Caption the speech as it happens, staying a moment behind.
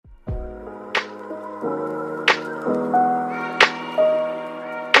Herkese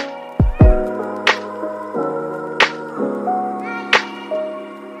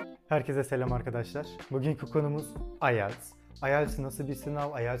selam arkadaşlar. Bugünkü konumuz IELTS. IELTS nasıl bir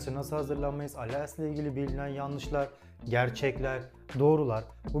sınav? IELTS'e nasıl hazırlanmayız? IELTS ile ilgili bilinen yanlışlar, gerçekler, doğrular.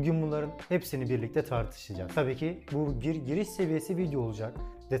 Bugün bunların hepsini birlikte tartışacağız. Tabii ki bu bir giriş seviyesi video olacak.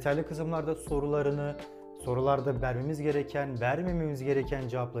 Detaylı kısımlarda sorularda vermemiz gereken, vermememiz gereken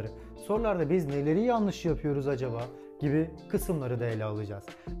cevapları, sorularda biz neleri yanlış yapıyoruz acaba gibi kısımları da ele alacağız.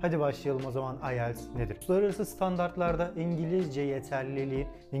 Hadi başlayalım o zaman. IELTS nedir? Uluslararası standartlarda İngilizce yeterliliği,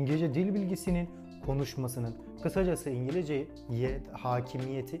 İngilizce dil bilgisinin, konuşmasının, kısacası İngilizceye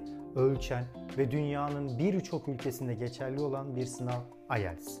hakimiyeti ölçen ve dünyanın birçok ülkesinde geçerli olan bir sınav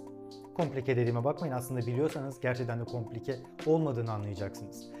IELTS. Komplike dediğime bakmayın, aslında biliyorsanız gerçekten de komplike olmadığını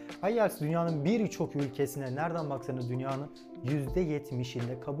anlayacaksınız. IELTS dünyanın birçok ülkesine, nereden baksanız dünyanın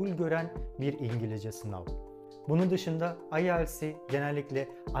 %70'inde kabul gören bir İngilizce sınav. Bunun dışında IELTS'i genellikle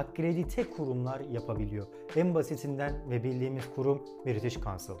akredite kurumlar yapabiliyor. En basitinden ve bildiğimiz kurum British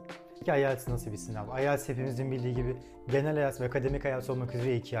Council. Peki IELTS nasıl bir sınav? IELTS hepimizin bildiği gibi genel IELTS ve akademik IELTS olmak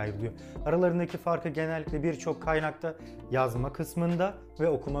üzere ikiye ayrılıyor. Aralarındaki farkı genellikle birçok kaynakta yazma kısmında ve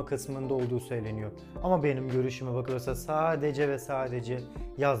okuma kısmında olduğu söyleniyor. Ama benim görüşüme bakılırsa sadece ve sadece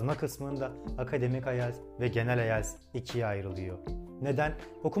yazma kısmında akademik IELTS ve genel IELTS ikiye ayrılıyor. Neden?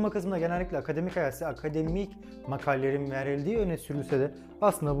 Okuma kısmında genellikle akademik IELTS'e akademik makalelerin verildiği öne sürülse de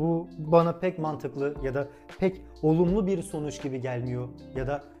aslında bu bana pek mantıklı ya da pek olumlu bir sonuç gibi gelmiyor ya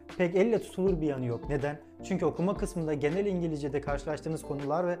da pek elle tutulur bir yanı yok. Neden? Çünkü okuma kısmında genel İngilizce'de karşılaştığınız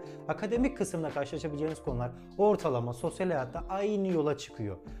konular ve akademik kısımda karşılaşabileceğiniz konular ortalama sosyal hayatta aynı yola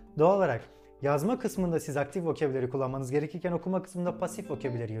çıkıyor. Doğal olarak yazma kısmında siz aktif vokabuları kullanmanız gerekirken okuma kısmında pasif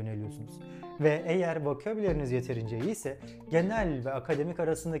vokabuları yöneliyorsunuz. Ve eğer vokabularınız yeterince iyiyse genel ve akademik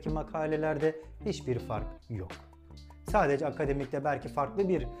arasındaki makalelerde hiçbir fark yok. Sadece akademikte belki farklı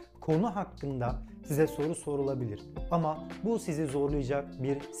bir konu hakkında size soru sorulabilir. Ama bu sizi zorlayacak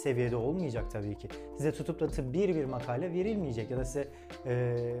bir seviyede olmayacak tabii ki. Size tutup da tıbbi bir makale verilmeyecek ya da size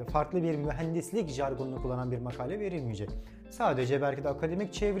farklı bir mühendislik jargonunu kullanan bir makale verilmeyecek. Sadece belki de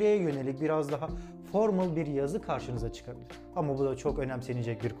akademik çevreye yönelik biraz daha formal bir yazı karşınıza çıkabilir. Ama bu da çok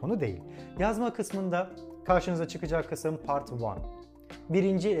önemsenecek bir konu değil. Yazma kısmında karşınıza çıkacak kısım Part 1.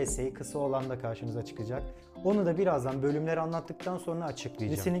 Birinci essay kısa olan da karşınıza çıkacak. Onu da birazdan bölümleri anlattıktan sonra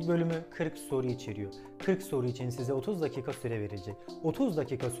açıklayacağım. Listening bölümü 40 soru içeriyor. 40 soru için size 30 dakika süre verecek. 30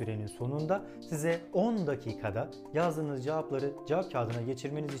 dakika sürenin sonunda size 10 dakikada yazdığınız cevapları cevap kağıdına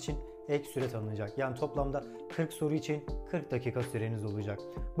geçirmeniz için ek süre tanınacak. Yani toplamda 40 soru için 40 dakika süreniz olacak.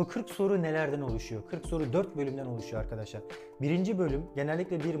 Bu 40 soru nelerden oluşuyor? 40 soru 4 bölümden oluşuyor arkadaşlar. Birinci bölüm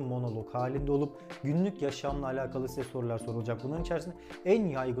genellikle bir monolog halinde olup günlük yaşamla alakalı size sorular sorulacak. Bunların içerisinde en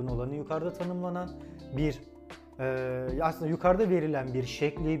yaygın olanı yukarıda tanımlanan bir aslında yukarıda verilen bir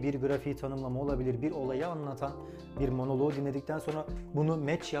şekli, bir grafiği tanımlama olabilir. Bir olayı anlatan bir monoloğu dinledikten sonra bunu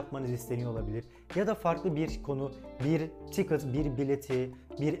match yapmanız isteniyor olabilir. Ya da farklı bir konu, bir ticket, bir bileti,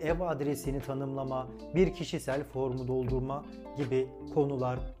 bir ev adresini tanımlama, bir kişisel formu doldurma gibi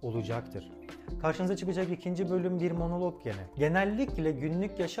konular olacaktır. Karşınıza çıkacak ikinci bölüm bir monolog gene. Genellikle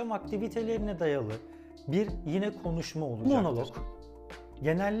günlük yaşam aktivitelerine dayalı bir yine konuşma olacaktır. Monolog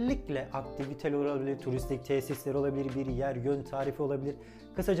genellikle aktiviteler olabilir, turistik tesisler olabilir, bir yer, yön tarifi olabilir.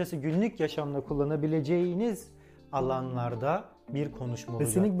 Kısacası günlük yaşamda kullanabileceğiniz alanlarda bir konuşma olacak.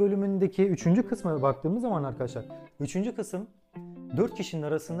 Listening bölümündeki 3. kısma baktığımız zaman arkadaşlar, 3. kısım 4 kişinin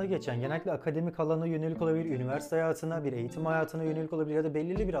arasında geçen genellikle akademik alana yönelik olabilir, üniversite hayatına, bir eğitim hayatına yönelik olabilir ya da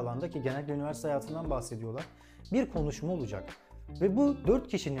belirli bir alanda ki genellikle üniversite hayatından bahsediyorlar. Bir konuşma olacak. Ve bu 4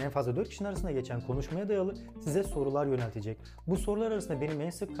 kişinin, en fazla 4 kişinin arasında geçen konuşmaya dayalı size sorular yöneltecek. Bu sorular arasında benim en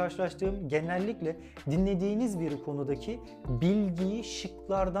sık karşılaştığım genellikle dinlediğiniz bir konudaki bilgiyi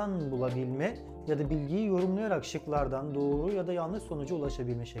şıklardan bulabilme ya da bilgiyi yorumlayarak şıklardan doğru ya da yanlış sonuca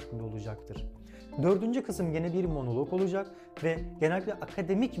ulaşabilme şeklinde olacaktır. 4. kısım yine bir monolog olacak ve genellikle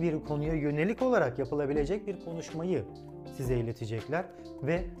akademik bir konuya yönelik olarak yapılabilecek bir konuşmayı size iletecekler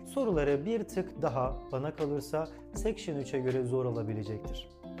ve soruları bir tık daha bana kalırsa Section 3'e göre zor olabilecektir.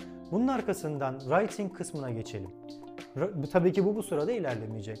 Bunun arkasından Writing kısmına geçelim. Tabii ki bu sırada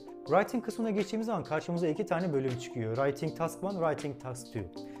ilerlemeyecek. Writing kısmına geçtiğimiz zaman karşımıza 2 tane bölüm çıkıyor. Writing Task 1, Writing Task 2.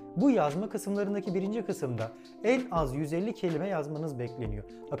 Bu yazma kısımlarındaki birinci kısımda en az 150 kelime yazmanız bekleniyor.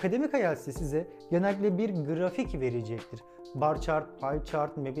 Akademik IELTS'te size genellikle bir grafik verecektir. Bar chart, pie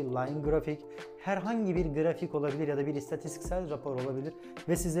chart, maybe line grafik, herhangi bir grafik olabilir ya da bir istatistiksel rapor olabilir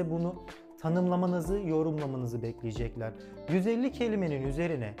ve size bunu tanımlamanızı, yorumlamanızı bekleyecekler. 150 kelimenin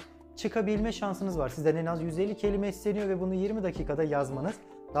üzerine çıkabilme şansınız var. Sizden en az 150 kelime isteniyor ve bunu 20 dakikada yazmanız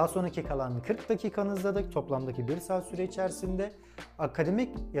Daha sonraki kalan 40 dakikanızda da toplamdaki 1 saat süre içerisinde akademik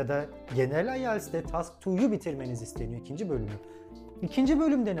ya da genel IELTS'de Task 2'yu bitirmeniz isteniyor, ikinci bölümü. İkinci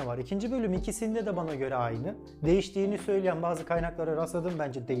bölümde ne var? İkinci bölüm ikisinde de bana göre aynı. Değiştiğini söyleyen bazı kaynaklara rastladım,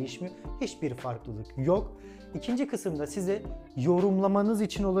 bence değişmiyor. Hiçbir farklılık yok. İkinci kısımda size yorumlamanız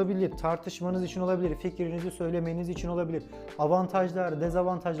için olabilir, tartışmanız için olabilir, fikrinizi söylemeniz için olabilir, avantajlar,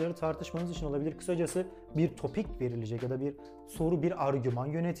 dezavantajları tartışmanız için olabilir. Kısacası bir topik verilecek ya da bir soru, bir argüman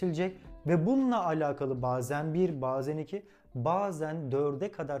yönetilecek ve bununla alakalı bazen 1, bazen 2, bazen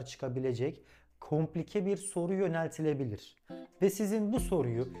 4'e kadar çıkabilecek komplike bir soru yöneltilebilir. Ve sizin bu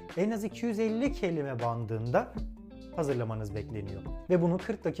soruyu en az 250 kelime bandında hazırlamanız bekleniyor. Ve bunu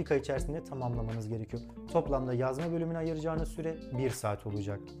 40 dakika içerisinde tamamlamanız gerekiyor. Toplamda yazma bölümüne ayıracağınız süre 1 saat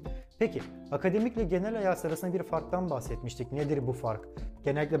olacak. Peki, akademikle genel IELTS arasında bir farktan bahsetmiştik. Nedir bu fark?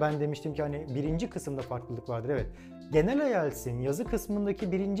 Genellikle ben demiştim ki hani birinci kısımda farklılık vardır. Evet, genel IELTS'in yazı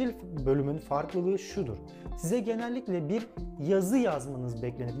kısmındaki birinci bölümün farklılığı şudur. Size genellikle bir yazı yazmanız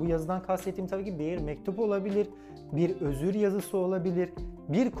beklenir. Bu yazıdan kastettiğim tabii ki bir mektup olabilir, bir özür yazısı olabilir,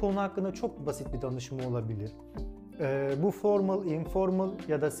 bir konu hakkında çok basit bir danışma olabilir. Bu formal, informal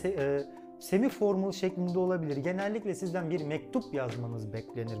ya da semi-formal şeklinde olabilir. Genellikle sizden bir mektup yazmanız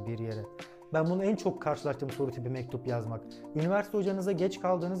beklenir bir yere. Ben bunu en çok karşılaştığım soru tipi mektup yazmak. Üniversite hocanıza geç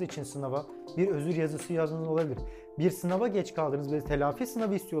kaldığınız için sınava bir özür yazısı yazmanız olabilir. Bir sınava geç kaldığınız ve telafi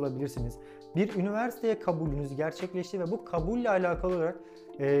sınavı istiyor olabilirsiniz. Bir üniversiteye kabulünüz gerçekleşti ve bu kabulle alakalı olarak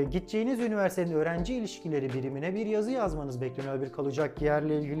gideceğiniz üniversitenin öğrenci ilişkileri birimine bir yazı yazmanız bekleniyor. Bir kalacak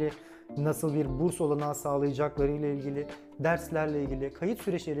yerle ilgili, nasıl bir burs olanağı sağlayacakları ile ilgili, derslerle ilgili, kayıt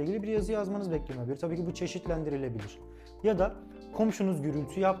süreçleriyle ilgili bir yazı yazmanız bekleniyor. Tabii ki bu çeşitlendirilebilir. Ya da komşunuz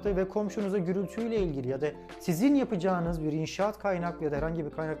gürültü yaptı ve komşunuza gürültüyle ilgili ya da sizin yapacağınız bir inşaat kaynaklı ya da herhangi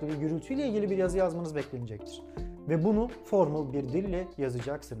bir kaynaklı bir gürültüyle ilgili bir yazı yazmanız beklenecektir. Ve bunu formal bir dille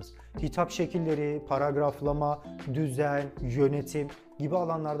yazacaksınız. Hitap şekilleri, paragraflama, düzen, yönetim gibi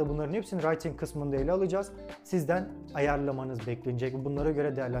alanlarda bunların hepsini writing kısmında ele alacağız. Sizden ayarlamanız beklenecek. Bunlara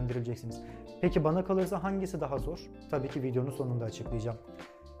göre değerlendirileceksiniz. Peki bana kalırsa hangisi daha zor? Tabii ki videonun sonunda açıklayacağım.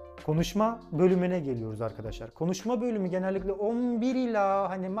 Konuşma bölümüne geliyoruz arkadaşlar. Konuşma bölümü genellikle 11 ila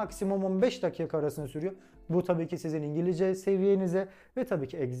hani maksimum 15 dakika arasında sürüyor. Bu tabii ki sizin İngilizce seviyenize ve tabii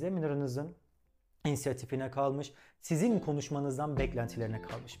ki examiner'ınızın inisiyatifine kalmış, sizin konuşmanızdan beklentilerine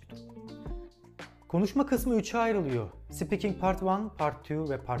kalmış bir durum. Konuşma kısmı 3'e ayrılıyor. Speaking Part 1, Part 2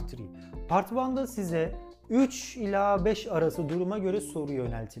 ve Part 3. Part 1'da size 3 ila 5 arası duruma göre soru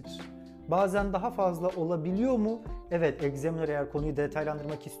yöneltilir. Bazen daha fazla olabiliyor mu? Evet, examiner eğer konuyu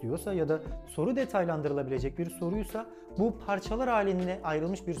detaylandırmak istiyorsa ya da soru detaylandırılabilecek bir soruysa bu parçalar halinde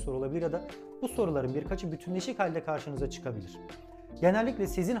ayrılmış bir soru olabilir ya da bu soruların birkaçı bütünleşik halde karşınıza çıkabilir. Genellikle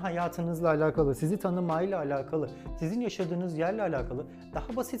sizin hayatınızla alakalı, sizi tanımayla alakalı, sizin yaşadığınız yerle alakalı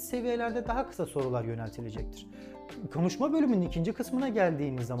daha basit seviyelerde daha kısa sorular yöneltilecektir. Konuşma bölümünün ikinci kısmına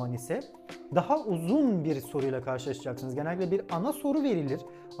geldiğiniz zaman ise daha uzun bir soruyla karşılaşacaksınız. Genellikle bir ana soru verilir.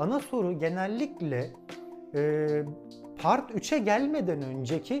 Ana soru genellikle Part 3'e gelmeden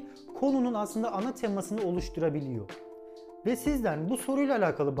önceki konunun aslında ana temasını oluşturabiliyor. Ve sizden bu soruyla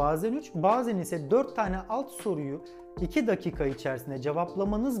alakalı bazen 3, bazen ise 4 tane alt soruyu 2 dakika içerisinde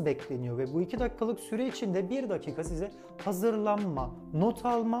cevaplamanız bekleniyor ve bu 2 dakikalık süre içinde 1 dakika size hazırlanma, not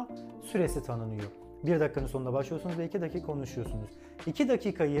alma süresi tanınıyor. 1 dakikanın sonunda başlıyorsunuz ve 2 dakika konuşuyorsunuz. 2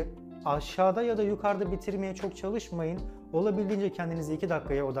 dakikayı aşağıda ya da yukarıda bitirmeye çok çalışmayın. Olabildiğince kendinizi 2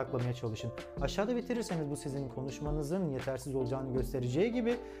 dakikaya odaklamaya çalışın. Aşağıda bitirirseniz bu sizin konuşmanızın yetersiz olacağını göstereceği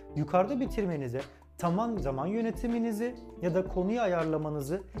gibi yukarıda bitirmenize, tamam zaman yönetiminizi ya da konuyu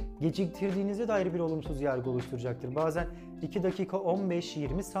ayarlamanızı geciktirdiğinize dair bir olumsuz yargı oluşturacaktır. Bazen 2 dakika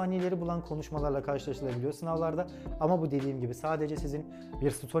 15-20 saniyeleri bulan konuşmalarla karşılaşılabiliyor sınavlarda. Ama bu dediğim gibi sadece sizin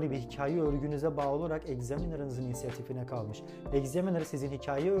bir story, bir hikaye örgünüze bağlı olarak examiner'ınızın inisiyatifine kalmış. Examiner sizin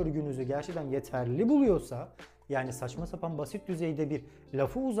hikaye örgünüzü gerçekten yeterli buluyorsa, yani saçma sapan basit düzeyde bir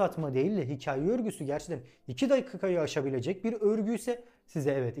lafı uzatma değil de hikaye örgüsü gerçekten 2 dakikayı aşabilecek bir örgüyse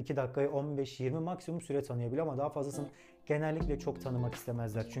size evet 2 dakikayı 15-20 maksimum süre tanıyabilir ama daha fazlasını genellikle çok tanımak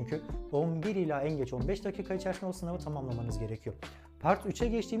istemezler. Çünkü 11 ila en geç 15 dakika içerisinde o sınavı tamamlamanız gerekiyor. Part 3'e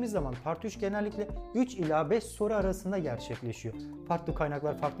geçtiğimiz zaman Part 3 genellikle 3 ila 5 soru arasında gerçekleşiyor. Farklı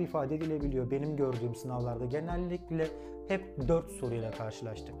kaynaklar farklı ifade edilebiliyor. Benim gördüğüm sınavlarda genellikle hep 4 soruyla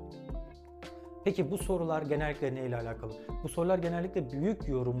karşılaştık. Peki bu sorular genellikle neyle alakalı? Bu sorular genellikle büyük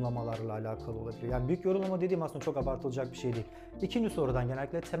yorumlamalarla alakalı olabiliyor. Yani büyük yorumlama dediğim aslında çok abartılacak bir şey değil. İkinci sorudan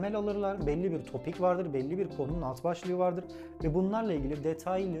genellikle temel alırlar. Belli bir topik vardır, belli bir konunun alt başlığı vardır. Ve bunlarla ilgili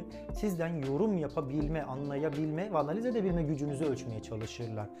detaylı sizden yorum yapabilme, anlayabilme ve analiz edebilme gücünüzü ölçmeye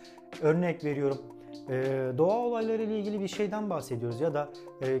çalışırlar. Örnek veriyorum. doğa olayları ile ilgili bir şeyden bahsediyoruz ya da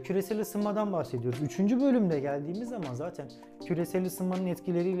küresel ısınmadan bahsediyoruz. 3. bölümde geldiğimiz zaman zaten küresel ısınmanın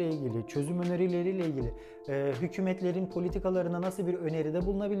etkileriyle ilgili, çözüm önerileriyle ilgili, hükümetlerin politikalarına nasıl bir öneride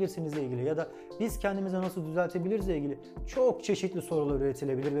bulunabilirsiniz ile ilgili ya da biz kendimize nasıl düzeltebiliriz ile ilgili çok çeşitli sorular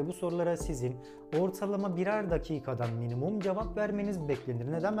üretilebilir ve bu sorulara sizin ortalama birer dakikadan minimum cevap vermeniz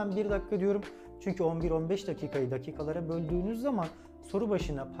beklenir. Neden ben 1 dakika diyorum? Çünkü 11-15 dakikayı dakikalara böldüğünüz zaman soru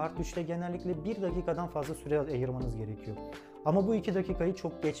başına Part 3'te genellikle 1 dakikadan fazla süre ayırmanız gerekiyor. Ama bu 2 dakikayı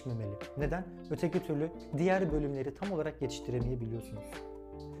çok geçmemeli. Neden? Öteki türlü diğer bölümleri tam olarak yetiştiremeyebiliyorsunuz.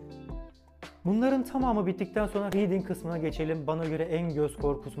 Bunların tamamı bittikten sonra reading kısmına geçelim. Bana göre en göz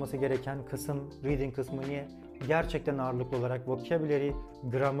korkutması gereken kısım reading kısmı. Niye? Gerçekten ağırlıklı olarak vocabulary,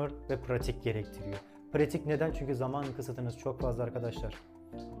 grammar ve pratik gerektiriyor. Pratik neden? Çünkü zaman kısıtınız çok fazla arkadaşlar.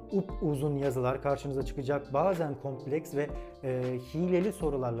 Uzun yazılar karşınıza çıkacak. Bazen kompleks ve hileli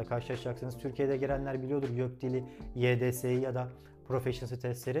sorularla karşılaşacaksınız. Türkiye'de gelenler biliyordur YÖK dili, YDS'yi ya da Proficiency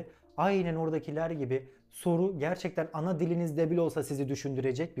testleri. Aynen oradakiler gibi soru gerçekten ana dilinizde bile olsa sizi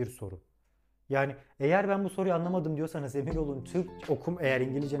düşündürecek bir soru. Yani eğer ben bu soruyu anlamadım diyorsanız emin olun eğer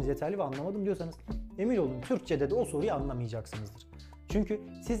İngilizceniz yeterli ve anlamadım diyorsanız emin olun Türkçe'de de o soruyu anlamayacaksınızdır. Çünkü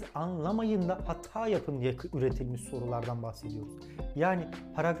siz anlamayın da hata yapın diye üretilmiş sorulardan bahsediyoruz. Yani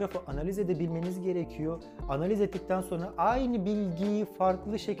paragrafı analiz edebilmeniz gerekiyor. Analiz ettikten sonra aynı bilgiyi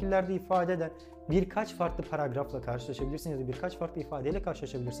farklı şekillerde ifade eden birkaç farklı paragrafla karşılaşabilirsiniz ya da birkaç farklı ifadeyle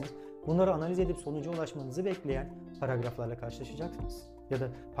karşılaşabilirsiniz. Bunları analiz edip sonuca ulaşmanızı bekleyen paragraflarla karşılaşacaksınız. Ya da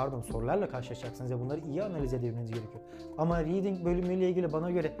sorularla karşılaşacaksınız ya bunları iyi analiz edebilmeniz gerekiyor. Ama reading bölümüyle ilgili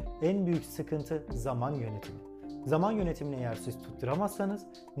bana göre en büyük sıkıntı zaman yönetimi. Zaman yönetimini eğer siz tutturamazsanız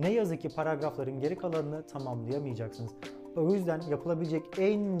ne yazık ki paragrafların geri kalanını tamamlayamayacaksınız. O yüzden yapılabilecek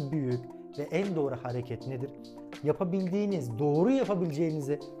en büyük ve en doğru hareket nedir? Doğru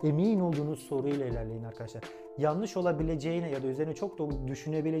yapabileceğinize emin olduğunuz soruyla ilerleyin arkadaşlar. Yanlış olabileceğine ya da üzerine çok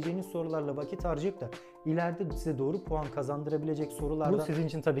düşünebileceğiniz sorularla vakit harcayıp da ileride size doğru puan kazandırabilecek sorularda bu sizin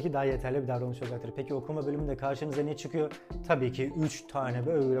için tabii ki daha yeterli bir davranış olacaktır. Peki okuma bölümünde karşınıza ne çıkıyor? Tabii ki 3 tane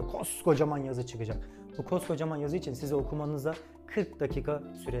böyle koskocaman yazı çıkacak. Bu koskocaman yazı için size okumanıza 40 dakika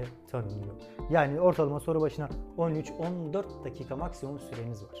süre tanınıyor. Yani ortalama soru başına 13-14 dakika maksimum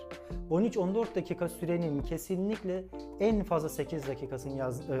süreniz var. 13-14 dakika sürenin kesinlikle en fazla 8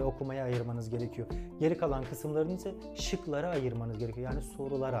 dakikasını okumaya ayırmanız gerekiyor. Geri kalan kısımlarını ise şıklara ayırmanız gerekiyor. Yani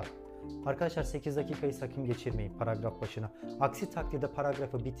sorulara. Arkadaşlar 8 dakikayı sakın geçirmeyin paragraf başına. Aksi takdirde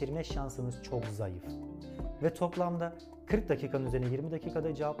paragrafı bitirme şansınız çok zayıf. Ve toplamda 40 dakikanın üzerine 20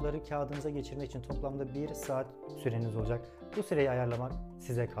 dakikada cevapları kağıdınıza geçirmek için toplamda 1 saat süreniz olacak. Bu süreyi ayarlamak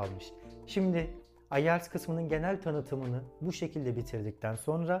size kalmış. Şimdi IELTS kısmının genel tanıtımını bu şekilde bitirdikten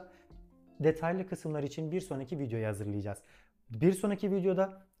sonra detaylı kısımlar için bir sonraki videoyu hazırlayacağız. Bir sonraki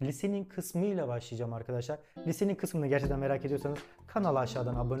videoda listening kısmıyla başlayacağım arkadaşlar. Listening kısmını gerçekten merak ediyorsanız kanala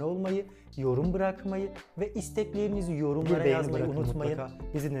aşağıdan abone olmayı, yorum bırakmayı ve isteklerinizi yorumlara yazmayı unutmayın.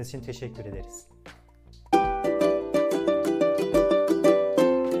 Bizimle için teşekkür ederiz.